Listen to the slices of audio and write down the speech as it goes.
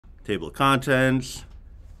Table of contents,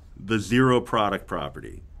 the zero product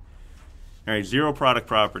property. All right, zero product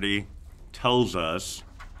property tells us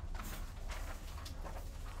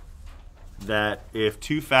that if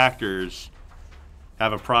two factors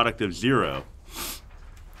have a product of 0,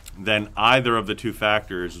 then either of the two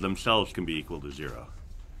factors themselves can be equal to 0.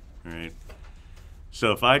 All right?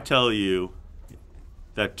 So if I tell you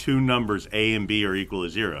that two numbers a and b are equal to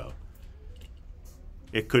 0,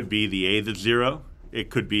 it could be the a that's 0, it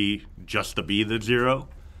could be just the b that's 0,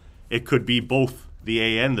 it could be both the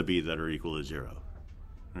a and the b that are equal to 0.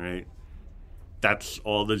 All right? That's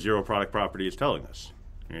all the zero product property is telling us.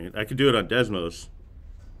 All right? I could do it on Desmos.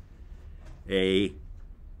 A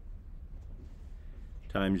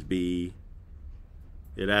times b.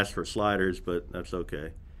 It asks for sliders, but that's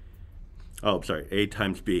okay. Oh, I'm sorry, a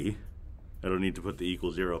times b. I don't need to put the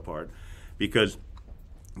equal 0 part, because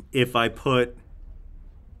if I put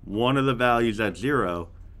one of the values at 0,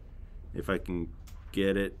 if I can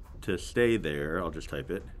get it to stay there, I'll just type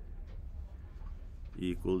it,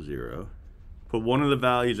 equals 0. Put one of the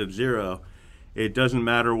values at 0, it doesn't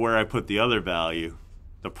matter where I put the other value,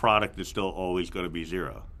 the product is still always going to be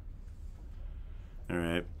 0. All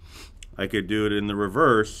right. I could do it in the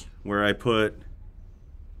reverse, where I put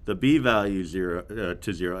the b value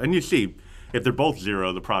to 0. And you see, if they're both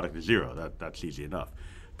 0, the product is 0. That's easy enough.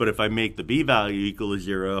 But if I make the b value equal to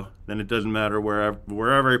 0, then it doesn't matter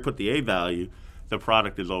wherever I put the a value, the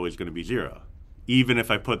product is always going to be 0. Even if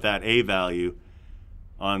I put that a value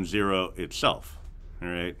on 0 itself. All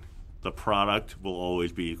right? The product will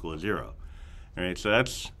always be equal to 0. All right? So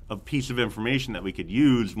that's a piece of information that we could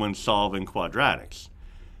use when solving quadratics.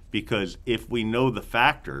 Because if we know the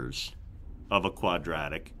factors of a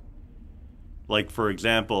quadratic, like for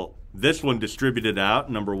example, this one distributed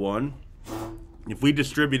out, number 1, if we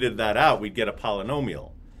distributed that out, we'd get a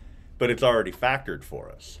polynomial, but it's already factored for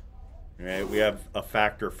us. Right? We have a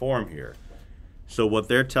factor form here. So what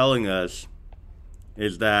they're telling us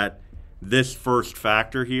is that this first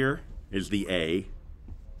factor here is the a,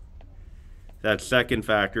 that second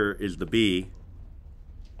factor is the b,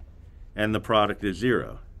 and the product is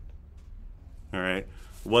 0. All right?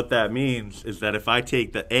 What that means is that if I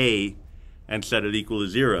take the a and set it equal to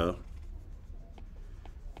 0,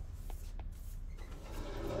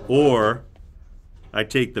 or I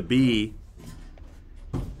take the b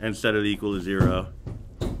and set it equal to 0,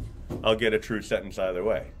 I'll get a true sentence either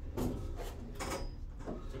way,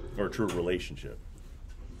 or a true relationship.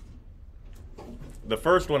 The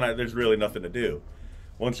first one, there's really nothing to do.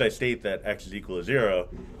 Once I state that x is equal to 0,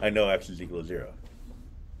 I know x is equal to 0.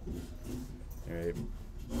 All right.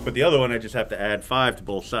 But the other one, I just have to add 5 to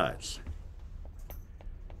both sides.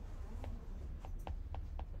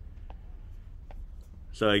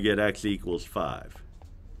 So I get x equals 5.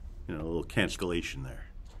 You know, a little cancellation there.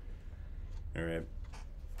 All right.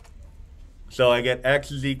 So I get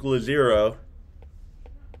x is equal to 0,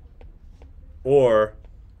 or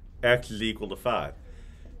x is equal to 5.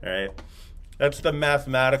 All right. That's the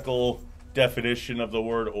mathematical definition of the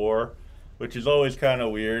word or, which is always kind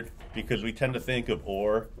of weird because we tend to think of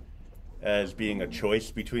or as being a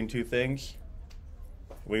choice between two things.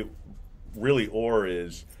 Really, or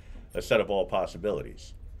is a set of all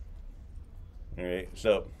possibilities. All right.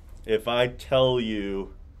 So if I tell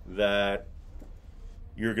you that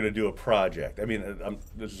you're going to do a project, I mean,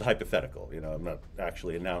 this is hypothetical. You know, I'm not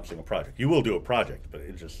actually announcing a project. You will do a project, but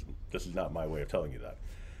this is not my way of telling you that.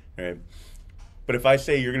 All right. But if I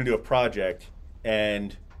say you're going to do a project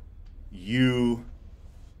and you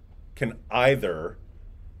can either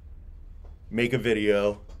make a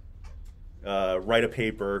video, write a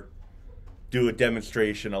paper, do a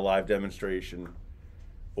demonstration, a live demonstration,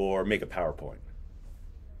 or make a PowerPoint.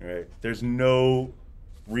 Right? There's no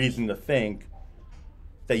reason to think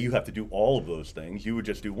that you have to do all of those things. You would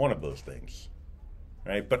just do one of those things.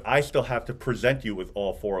 Right? But I still have to present you with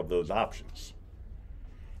all 4 of those options.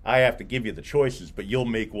 I have to give you the choices, but you'll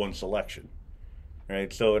make one selection.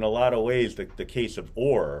 Right? So in a lot of ways, the case of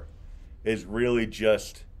or is really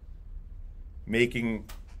just making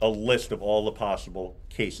a list of all the possible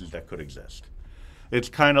cases that could exist. It's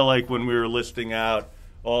kind of like when we were listing out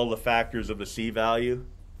all the factors of the C value.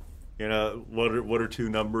 You know, what are 2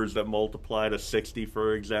 numbers that multiply to 60,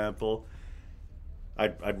 for example?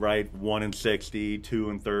 I'd write 1 and 60, 2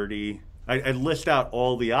 and 30. I'd list out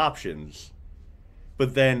all the options,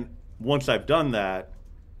 but then once I've done that,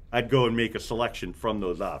 I'd go and make a selection from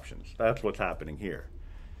those options. That's what's happening here.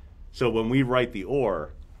 So when we write the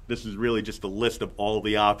or, this is really just a list of all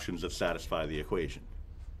the options that satisfy the equation.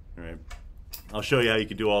 All right. I'll show you how you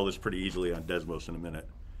can do all this pretty easily on Desmos in a minute.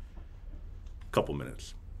 Couple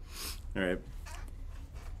minutes. All right.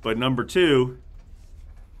 But number 2,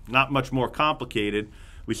 not much more complicated.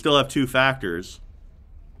 We still have 2 factors.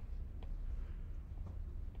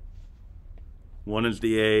 One is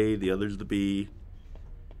the A, the other is the B.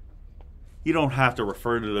 You don't have to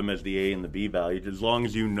refer to them as the A and the B values, as long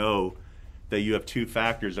as you know that you have 2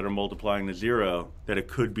 factors that are multiplying to 0, that it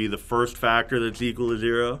could be the first factor that's equal to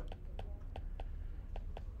 0,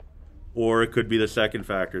 or it could be the second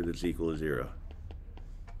factor that's equal to 0.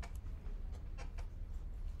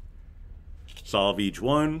 Solve each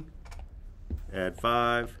one, add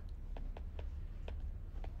 5,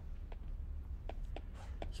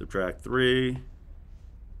 subtract 3.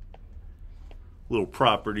 Little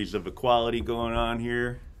properties of equality going on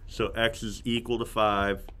here. So x is equal to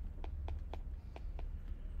 5,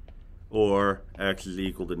 or x is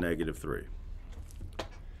equal to -3.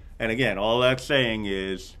 And again, all that's saying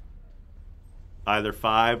is either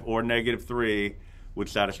 5 or -3 would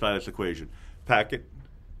satisfy this equation. Packet.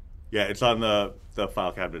 Yeah, it's on the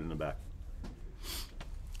file cabinet in the back.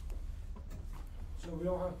 So we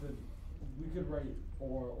don't have to, we could write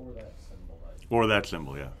or that symbol. Right? Or that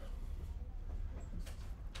symbol, yeah.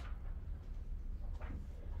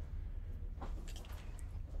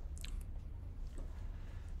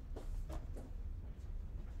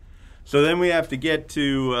 So then we have to get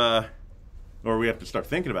to, or we have to start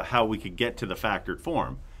thinking about how we could get to the factored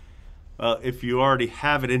form. Well, if you already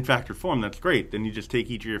have it in factored form, that's great. Then you just take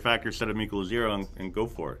each of your factors, set them equal to 0, and go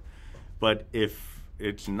for it. But if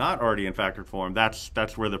it's not already in factored form,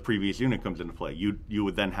 that's where the previous unit comes into play. You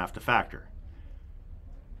would then have to factor.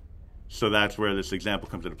 So that's where this example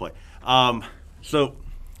comes into play. So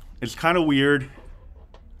it's kind of weird.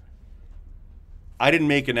 I didn't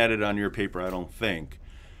make an edit on your paper, I don't think.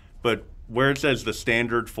 But where it says the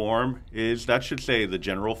standard form is, that should say the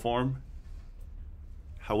general form.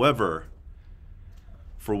 However,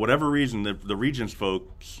 for whatever reason, the Regents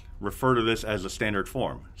folks refer to this as a standard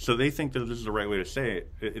form. So they think that this is the right way to say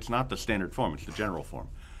it. It's not the standard form, it's the general form.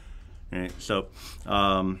 Right? So,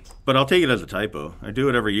 but I'll take it as a typo. I do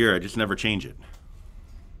it every year, I just never change it.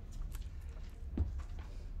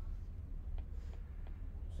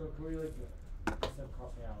 So can we, like, instead of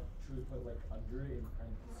crossing out, should we put, like, under it in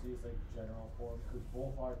parentheses, like, general form? Because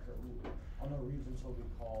both are, on the Regents will be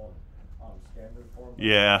called standard form.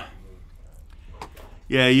 Yeah.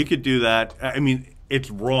 Yeah, you could do that. I mean,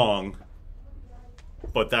 it's wrong,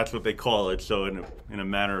 but that's what they call it. So in a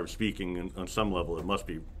manner of speaking, on some level, it must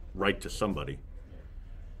be right to somebody.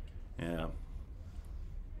 Yeah.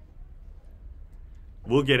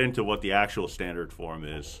 We'll get into what the actual standard form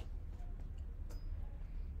is,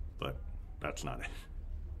 but that's not it.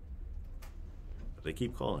 But they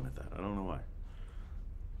keep calling it that. I don't know why.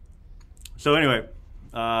 So anyway,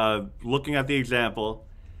 looking at the example,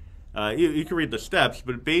 you can read the steps,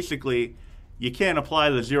 but basically you can't apply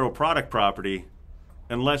the zero product property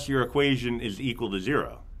unless your equation is equal to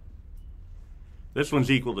 0. This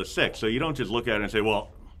one's equal to 6, so you don't just look at it and say,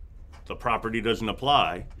 well, the property doesn't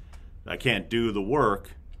apply, I can't do the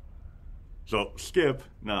work, so skip.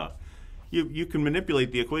 No. You can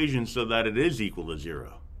manipulate the equation so that it is equal to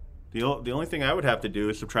 0. The only thing I would have to do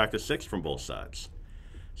is subtract a 6 from both sides.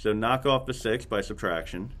 So knock off the 6 by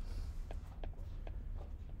subtraction.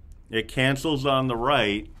 It cancels on the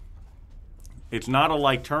right. It's not a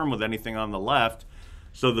like term with anything on the left.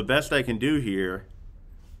 So the best I can do here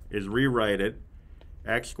is rewrite it.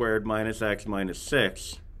 X squared minus x minus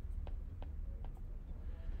 6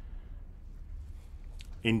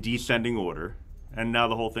 in descending order. And now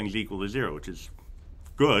the whole thing's equal to 0, which is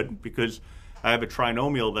good because I have a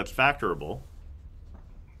trinomial that's factorable.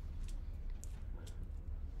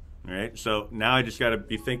 All right, so now I just got to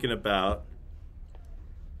be thinking about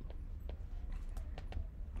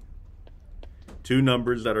two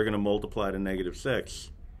numbers that are going to multiply to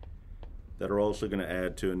 -6 that are also going to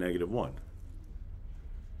add to a -1.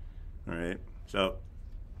 All right, so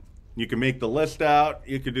you can make the list out,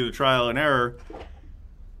 you could do the trial and error,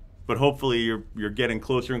 but hopefully you're getting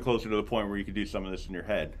closer and closer to the point where you can do some of this in your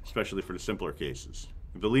head, especially for the simpler cases.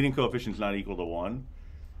 If the leading coefficient is not equal to 1,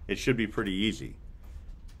 it should be pretty easy.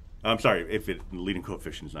 I'm sorry, if the leading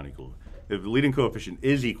coefficient is not equal. If the leading coefficient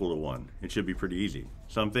is equal to 1, it should be pretty easy.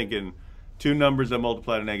 So I'm thinking two numbers that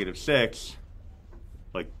multiply to -6,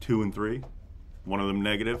 like 2 and 3, one of them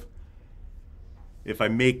negative. If I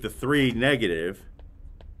make the 3 negative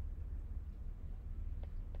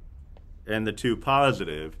and the 2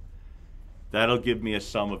 positive, that'll give me a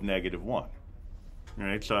sum of -1. All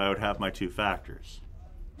right, so I would have my two factors.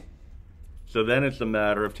 So then it's a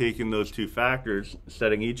matter of taking those two factors,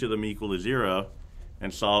 setting each of them equal to 0,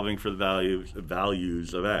 and solving for the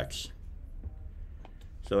values of x.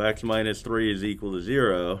 So x minus 3 is equal to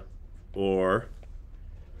 0, or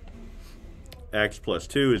x plus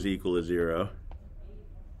 2 is equal to 0.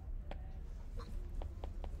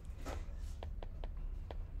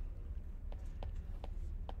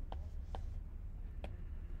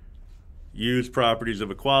 Use properties of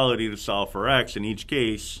equality to solve for x. In each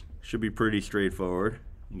case, should be pretty straightforward.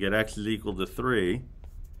 You get x is equal to 3,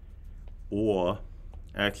 or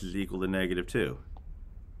x is equal to negative 2.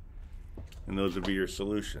 And those would be your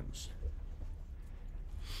solutions.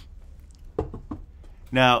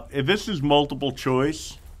 Now, if this is multiple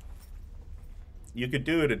choice, you could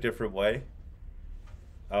do it a different way.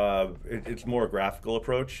 It's more a graphical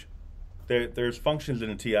approach. There's functions in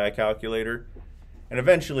a TI calculator, and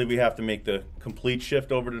eventually we have to make the complete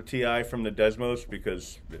shift over to TI from the Desmos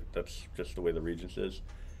because that's just the way the Regents is.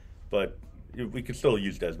 But we can still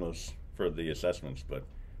use Desmos for the assessments, but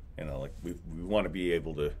you know, like we want to be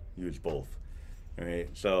able to use both. All right,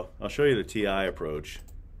 so I'll show you the TI approach.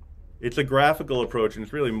 It's a graphical approach, and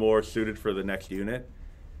it's really more suited for the next unit,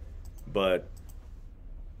 but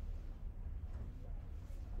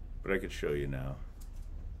I could show you now.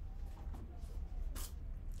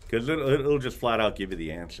 Because it'll just flat out give you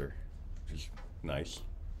the answer, which is nice.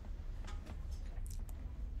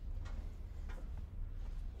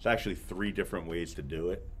 It's actually 3 different ways to do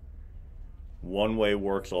it. One way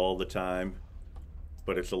works all the time,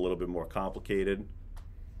 but it's a little bit more complicated.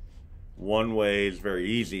 One way is very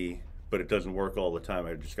easy, but it doesn't work all the time.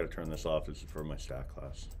 I just got to turn this off. This is for my stat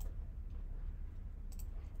class.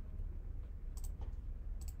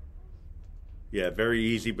 Yeah, very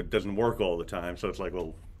easy, but doesn't work all the time. So it's like,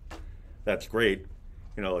 well, that's great.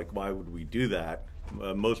 You know, like, why would we do that?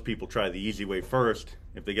 Most people try the easy way first.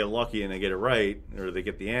 If they get lucky and they get it right, or they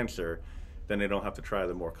get the answer, then they don't have to try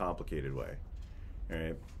the more complicated way. All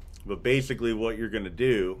right? But basically what you're going to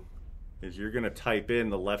do is you're going to type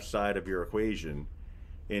in the left side of your equation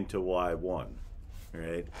into y1. All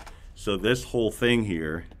right? So this whole thing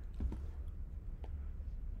here,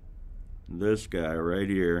 this guy right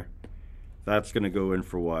here, that's going to go in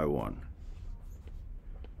for y1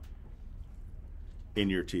 in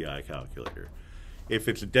your TI calculator. If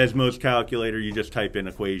it's a Desmos calculator, you just type in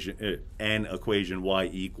equation y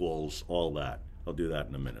equals all that. I'll do that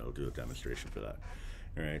in a minute. I'll do a demonstration for that.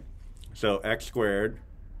 All right. So x squared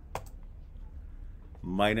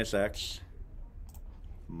minus x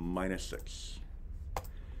minus 6.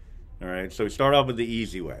 All right. So we start off with the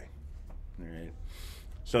easy way. All right.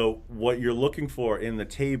 So what you're looking for in the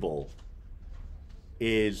table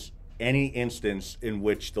is any instance in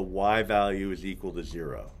which the y value is equal to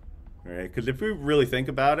 0. All right? Because if we really think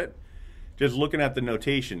about it, just looking at the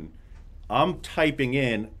notation, I'm typing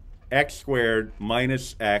in x squared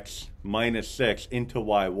minus x minus 6 into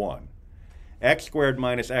y1. X squared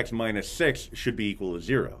minus x minus 6 should be equal to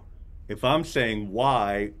 0. If I'm saying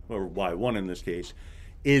y, or y1 in this case,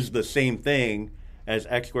 is the same thing as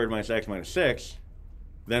x squared minus x minus 6,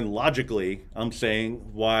 then logically I'm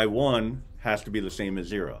saying y1 has to be the same as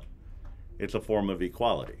 0. It's a form of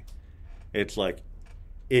equality. It's like,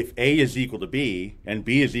 if A is equal to B and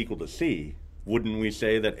B is equal to C, wouldn't we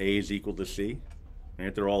say that A is equal to C?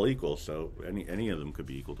 Right? They're all equal, so any of them could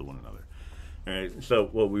be equal to one another. All right, so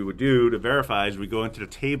what we would do to verify is we go into the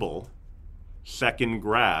table, second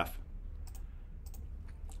graph,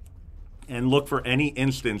 and look for any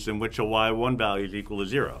instance in which a y1 value is equal to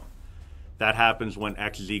 0. That happens when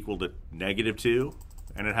x is equal to negative 2,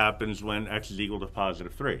 and it happens when x is equal to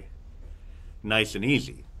positive 3. Nice and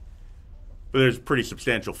easy. But there's a pretty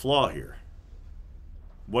substantial flaw here.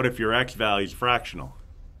 What if your x value is fractional?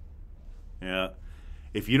 Yeah.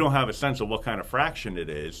 If you don't have a sense of what kind of fraction it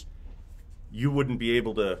is, you wouldn't be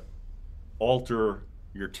able to alter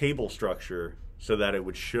your table structure so that it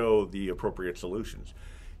would show the appropriate solutions.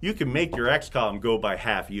 You can make your x column go by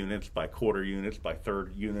half units, by quarter units, by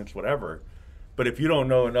third units, whatever. But if you don't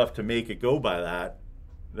know enough to make it go by that,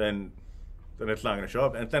 then it's not going to show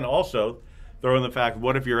up. And then also throw in the fact,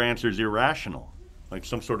 what if your answer is irrational, like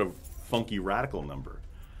some sort of funky radical number,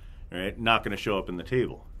 right? Not going to show up in the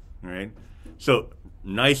table, right? So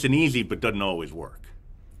nice and easy, but doesn't always work.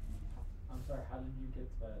 I'm sorry, how did you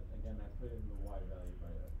get that? Again, I put in the y value, but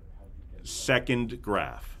how did you get Second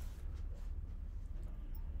graph.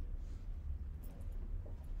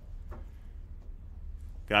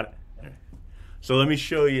 Got it? Right. So let me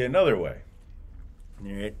show you another way.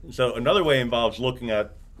 All right. So another way involves looking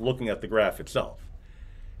at the graph itself.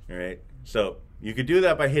 All right. So you could do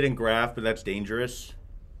that by hitting graph, but that's dangerous.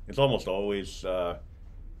 It's almost always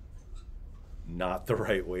not the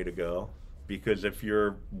right way to go, because if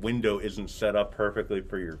your window isn't set up perfectly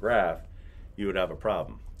for your graph, you would have a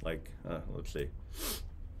problem. Like, let's see.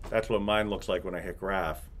 That's what mine looks like when I hit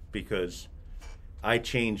graph, because I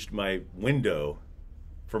changed my window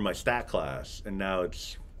for my stat class, and now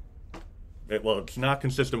it's not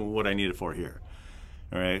consistent with what I need it for here.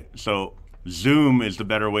 All right, so zoom is the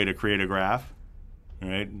better way to create a graph, all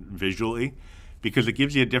right, visually, because it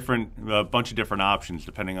gives you a bunch of different options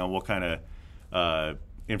depending on what kind of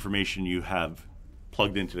information you have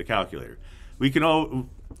plugged into the calculator.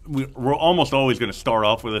 We're almost always going to start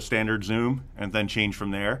off with a standard zoom and then change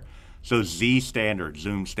from there. So Z standard,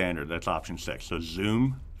 zoom standard, that's option 6. So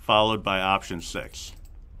zoom followed by option 6.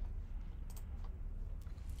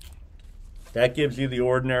 That gives you the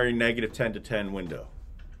ordinary -10 to 10 window.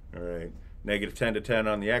 All right, -10 to 10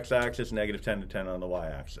 on the x-axis, -10 to 10 on the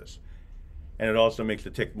y-axis. And it also makes the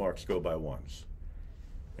tick marks go by ones.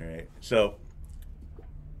 All right, so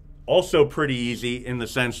also pretty easy in the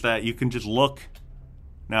sense that you can just look.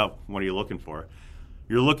 Now, what are you looking for?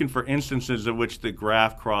 You're looking for instances in which the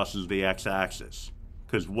graph crosses the x-axis.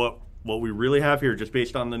 Because what we really have here, just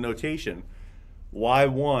based on the notation,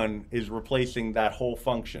 y1 is replacing that whole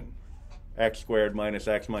function, x squared minus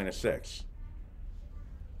x minus 6.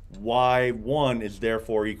 y1 is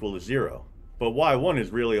therefore equal to 0. But y1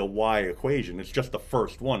 is really a y equation. It's just the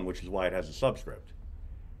first one, which is why it has a subscript.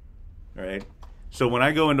 All right? So when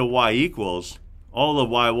I go into y equals, all the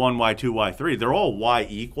y1, y2, y3, they're all y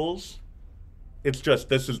equals. It's just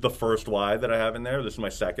this is the first y that I have in there. This is my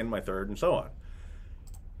second, my third, and so on.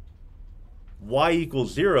 Y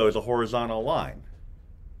equals 0 is a horizontal line,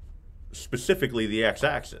 specifically the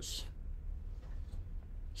x-axis.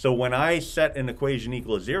 So when I set an equation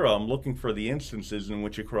equal to 0, I'm looking for the instances in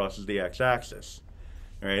which it crosses the x-axis.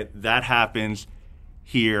 All right? That happens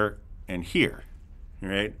here and here. All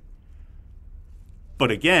right? But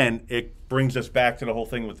again, it brings us back to the whole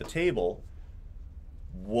thing with the table.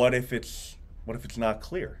 What if it's not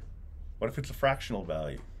clear? What if it's a fractional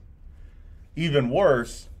value? Even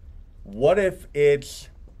worse, what if it's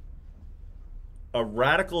a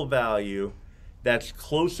radical value that's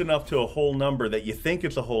close enough to a whole number that you think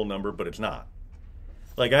it's a whole number, but it's not?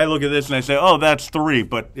 Like I look at this and I say, oh, that's 3,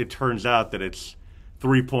 but it turns out that it's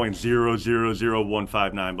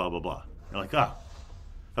 3.000159, blah, blah, blah. You're like, oh,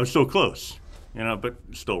 I was so close, but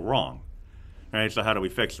still wrong. All right, so how do we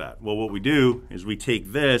fix that? Well, what we do is we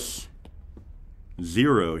take this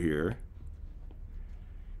 0 here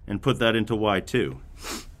and put that into y2.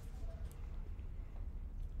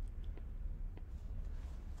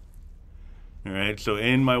 All right, so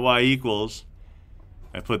in my y equals,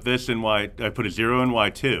 I put this in I put a 0 in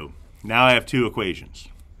y2. Now I have 2 equations.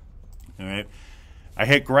 All right, I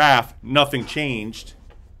hit graph, nothing changed.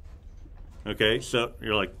 Okay, so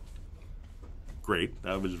you're like, great,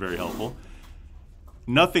 that was very helpful.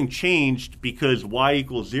 Nothing changed because y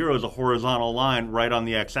equals 0 is a horizontal line right on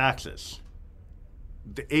the x-axis.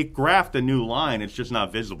 It graphed a new line, it's just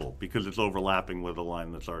not visible because it's overlapping with a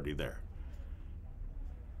line that's already there.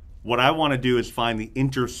 What I want to do is find the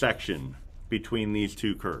intersection between these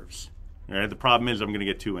two curves. All right, the problem is I'm going to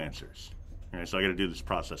get 2 answers. All right, so I got to do this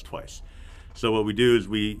process twice. So what we do is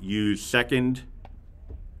we use second,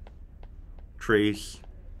 trace,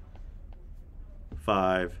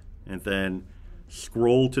 5, and then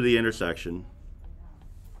scroll to the intersection.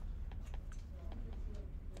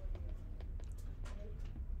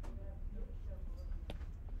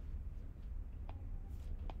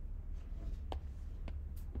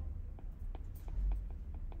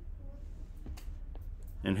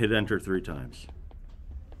 And hit enter 3 times.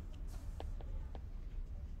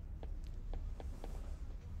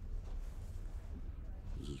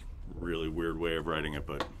 This is a really weird way of writing it,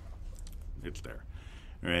 but it's there.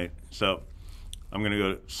 All right, so I'm going to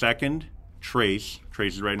go to second, trace.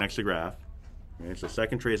 Trace is right next to graph. All right, so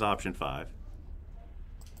second trace, option 5.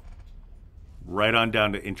 Right on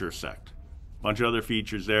down to intersect. Bunch of other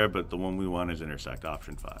features there, but the one we want is intersect,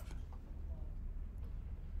 option 5.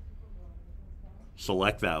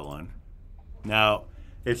 Select that one. Now,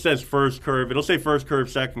 it says first curve. It'll say first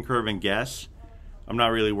curve, second curve, and guess. I'm not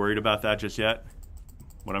really worried about that just yet.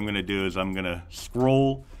 What I'm going to do is I'm going to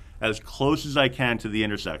scroll as close as I can to the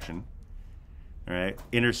intersection. All right,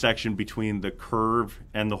 intersection between the curve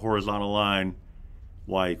and the horizontal line,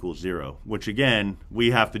 y equals 0, which again,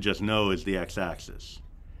 we have to just know is the x-axis.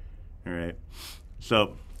 All right,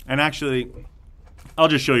 so, and actually, I'll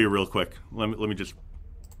just show you real quick. Let me just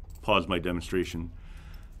pause my demonstration.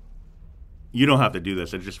 You don't have to do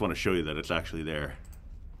this. I just want to show you that it's actually there.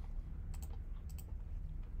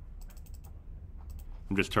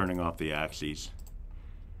 I'm just turning off the axes.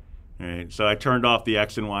 All right, so I turned off the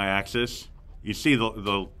x and y axis. You see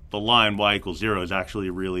the line y equals 0 is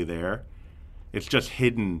actually really there. It's just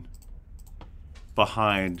hidden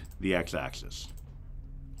behind the x-axis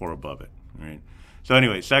or above it, right? So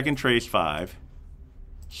anyway, second trace 5,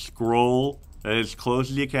 scroll as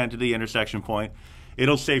close as you can to the intersection point.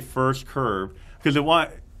 It'll say first curve because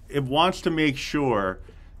it wants to make sure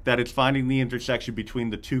that it's finding the intersection between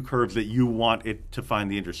the two curves that you want it to find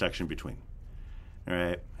the intersection between. All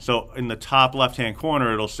right. So in the top left-hand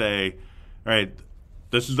corner, it'll say, all right,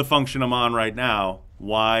 this is the function I'm on right now,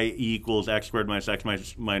 y equals x squared minus x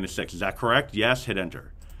minus 6. Is that correct? Yes, hit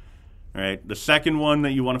enter. All right. The second one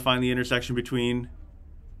that you want to find the intersection between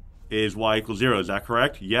is y equals 0. Is that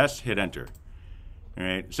correct? Yes, hit enter. All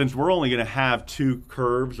right. Since we're only going to have two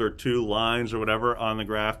curves or two lines or whatever on the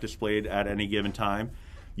graph displayed at any given time,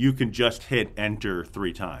 you can just hit enter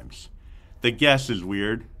 3 times. The guess is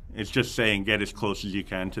weird. It's just saying get as close as you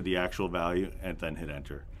can to the actual value and then hit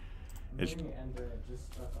enter.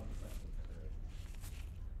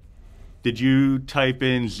 Did you type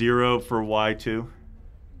in 0 for y2? No,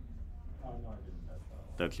 I didn't.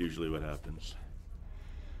 That's usually what happens.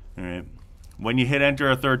 All right. When you hit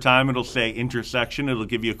enter a third time, it'll say intersection. It'll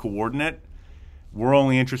give you a coordinate. We're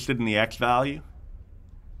only interested in the x value.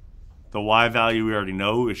 The y value we already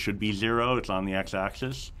know, it should be 0. It's on the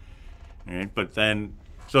x-axis. All right, but then,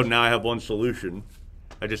 so now I have one solution.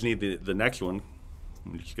 I just need the next one.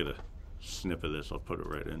 Let me just get a snip of this. I'll put it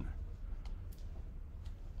right in.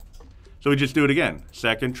 So we just do it again.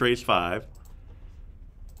 Second, trace 5.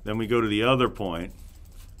 Then we go to the other point.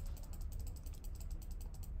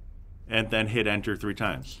 And then hit enter 3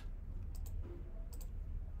 times.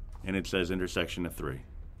 And it says intersection of 3.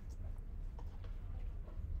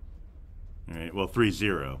 All right, well, 3,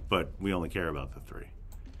 0, but we only care about the 3.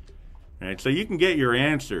 All right, so you can get your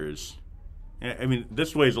answers. I mean,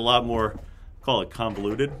 this way is a lot more, call it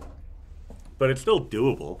convoluted, but it's still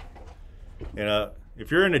doable. You know,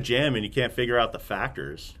 if you're in a jam and you can't figure out the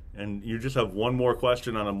factors, and you just have one more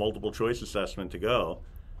question on a multiple choice assessment to go,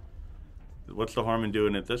 what's the harm in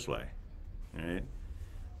doing it this way? All right?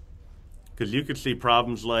 Because you could see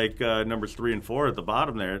problems like numbers 3 and 4 at the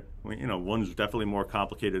bottom there. You know, one's definitely more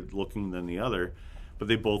complicated looking than the other, but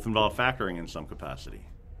they both involve factoring in some capacity.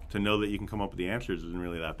 To know that you can come up with the answers isn't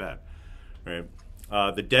really that bad, right?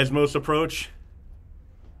 The Desmos approach,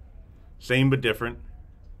 same but different,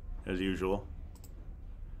 as usual.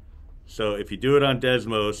 So if you do it on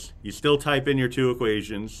Desmos, you still type in your 2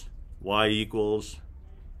 equations. Y equals,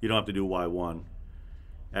 you don't have to do y1,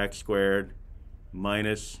 x squared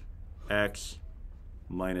minus x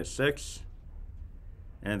minus 6,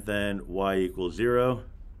 and then y equals 0.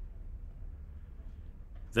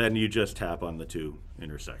 Then you just tap on the 2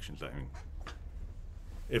 intersections. I mean,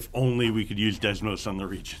 if only we could use Desmos on the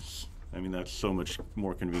regions. I mean, that's so much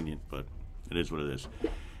more convenient, but it is what it is.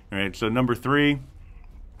 All right, so number 3,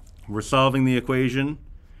 we're solving the equation.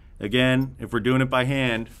 Again, if we're doing it by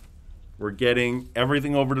hand, we're getting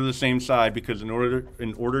everything over to the same side because in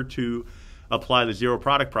order to apply the zero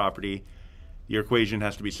product property, your equation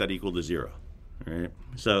has to be set equal to 0. All right?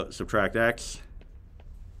 So subtract x,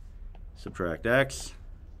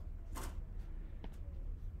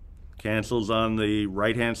 cancels on the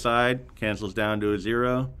right-hand side, cancels down to a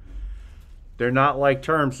 0. They're not like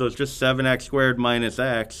terms, so it's just 7x squared minus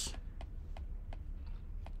x.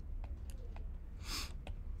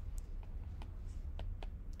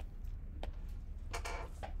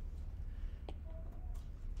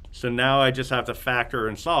 So now I just have to factor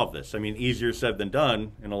and solve this. I mean, easier said than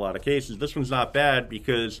done in a lot of cases. This one's not bad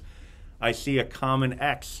because I see a common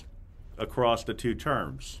x across the 2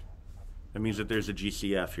 terms. That means that there's a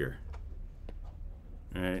GCF here.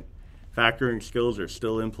 All right. Factoring skills are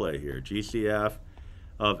still in play here. GCF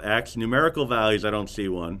of x. Numerical values, I don't see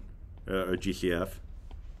one, or GCF.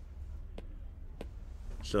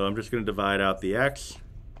 So I'm just going to divide out the x.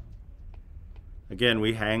 Again,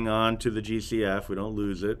 we hang on to the GCF. We don't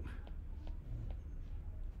lose it.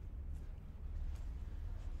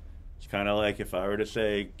 It's kind of like if I were to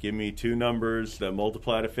say, give me 2 numbers that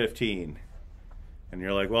multiply to 15. And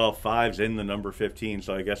you're like, well, 5's in the number 15,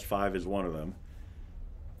 so I guess 5 is one of them.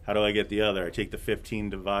 How do I get the other? I take the 15,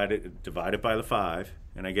 divide it by the 5,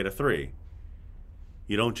 and I get a 3.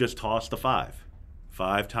 You don't just toss the 5.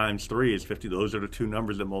 5 times 3 is 50. Those are the 2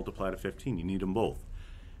 numbers that multiply to 15. You need them both.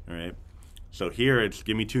 All right. So here it's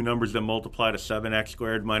give me 2 numbers that multiply to 7x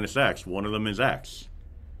squared minus x. One of them is x.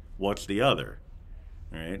 What's the other?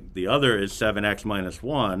 All right. The other is 7x minus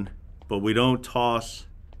 1, but we don't toss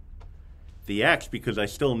the x because I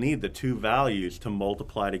still need the 2 values to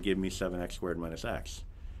multiply to give me 7x squared minus x.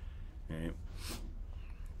 All right.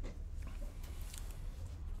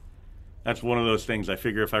 That's one of those things I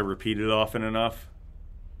figure if I repeat it often enough,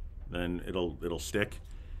 then it'll stick.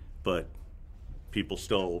 But people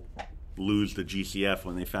still lose the GCF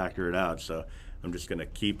when they factor it out. So I'm just going to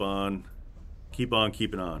keep on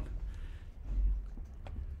keeping on.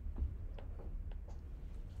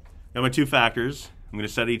 Got my two factors. I'm going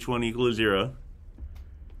to set each one equal to 0.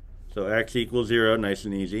 So x equals 0, nice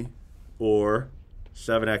and easy. Or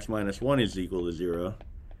 7x minus 1 is equal to 0.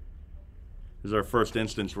 This is our first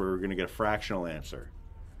instance where we're going to get a fractional answer.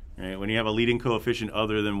 Right? When you have a leading coefficient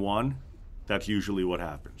other than 1, that's usually what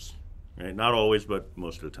happens. Right? Not always, but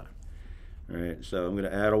most of the time. All right, so I'm going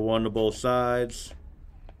to add a 1 to both sides.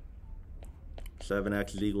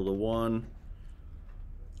 7x is equal to 1.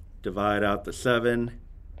 Divide out the 7.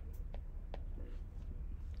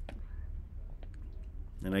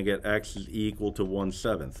 And I get x is equal to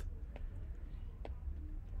 1/7.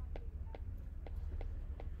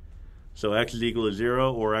 So x is equal to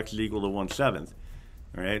 0 or x is equal to 1/7.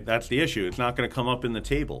 All right, that's the issue. It's not going to come up in the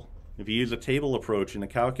table. If you use a table approach in a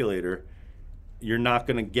calculator, you're not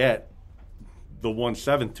going to get the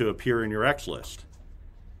 1/7 to appear in your x list.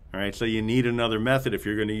 All right, so you need another method if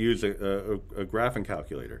you're going to use a graphing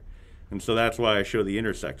calculator. And so that's why I show the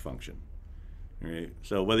intersect function. All right,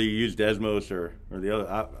 so whether you use Desmos or the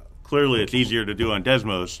other, clearly it's easier to do on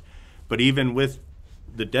Desmos, but even with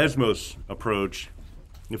the Desmos approach,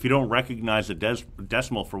 if you don't recognize the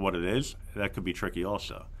decimal for what it is, that could be tricky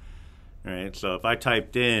also. All right, so if I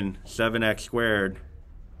typed in 7x squared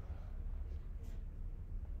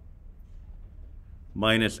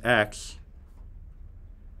minus x,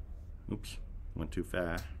 oops, went too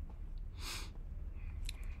fast.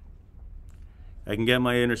 I can get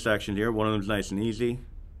my intersection here. One of them is nice and easy.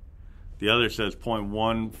 The other says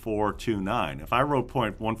 0.1429. If I wrote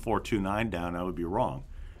 0.1429 down, I would be wrong.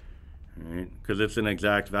 Right? Because it's an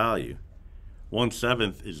exact value.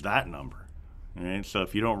 1/7 is that number. Right? So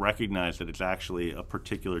if you don't recognize that it's actually a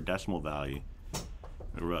particular decimal value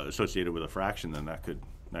associated with a fraction, then that could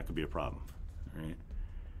be a problem. Right?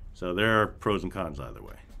 So there are pros and cons either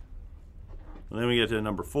way. And then we get to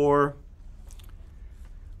number 4,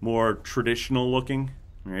 more traditional looking.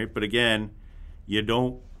 Right? But again, you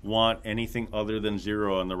don't want anything other than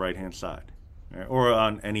 0 on the right-hand side, right? Or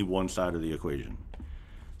on any one side of the equation.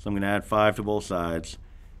 So I'm going to add 5 to both sides.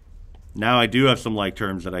 Now I do have some like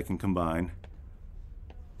terms that I can combine.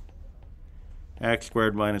 X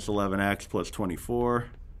squared minus 11x plus 24.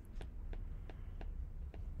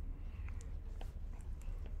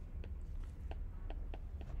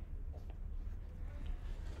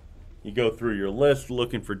 You go through your list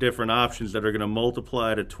looking for different options that are going to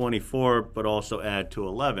multiply to 24 but also add to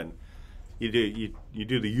 11. You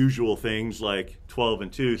do the usual things like 12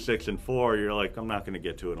 and 2, 6 and 4. You're like, I'm not going to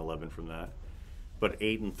get to an 11 from that. But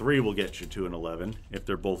 8 and 3 will get you to an 11 if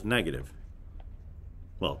they're both negative.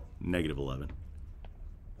 Well, negative 11.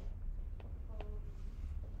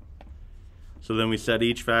 So then we set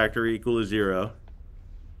each factor equal to 0.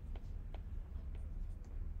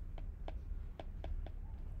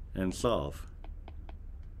 And solve.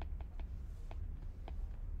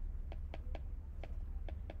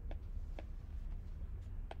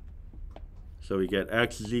 So we get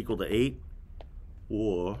x is equal to 8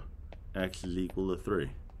 or x is equal to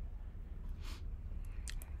 3.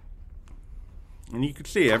 And you can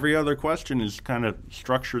see every other question is kind of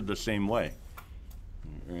structured the same way.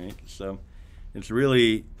 Right? So it's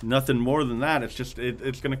really nothing more than that. It's just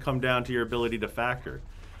it's going to come down to your ability to factor.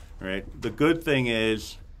 Right? The good thing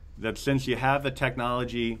is that since you have the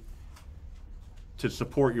technology to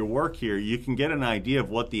support your work here, you can get an idea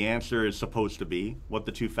of what the answer is supposed to be, what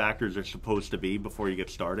the two factors are supposed to be before you get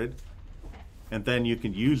started. And then you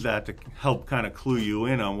can use that to help kind of clue you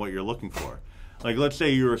in on what you're looking for. Like, let's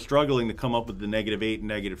say you were struggling to come up with the -8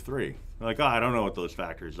 and -3. You're like, oh, I don't know what those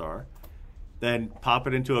factors are. Then pop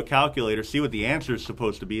it into a calculator, see what the answer is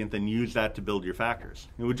supposed to be, and then use that to build your factors.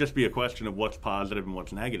 It would just be a question of what's positive and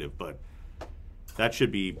what's negative, but that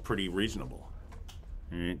should be pretty reasonable.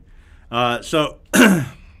 All right. So I'm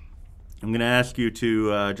going to ask you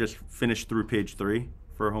to just finish through page 3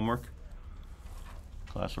 for homework.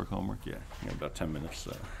 Classwork homework, yeah. You have about 10 minutes.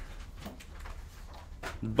 So.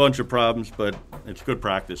 A bunch of problems, but it's good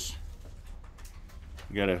practice.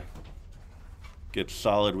 You got to get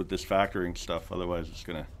solid with this factoring stuff, otherwise it's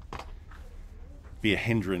going to be a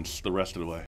hindrance the rest of the way.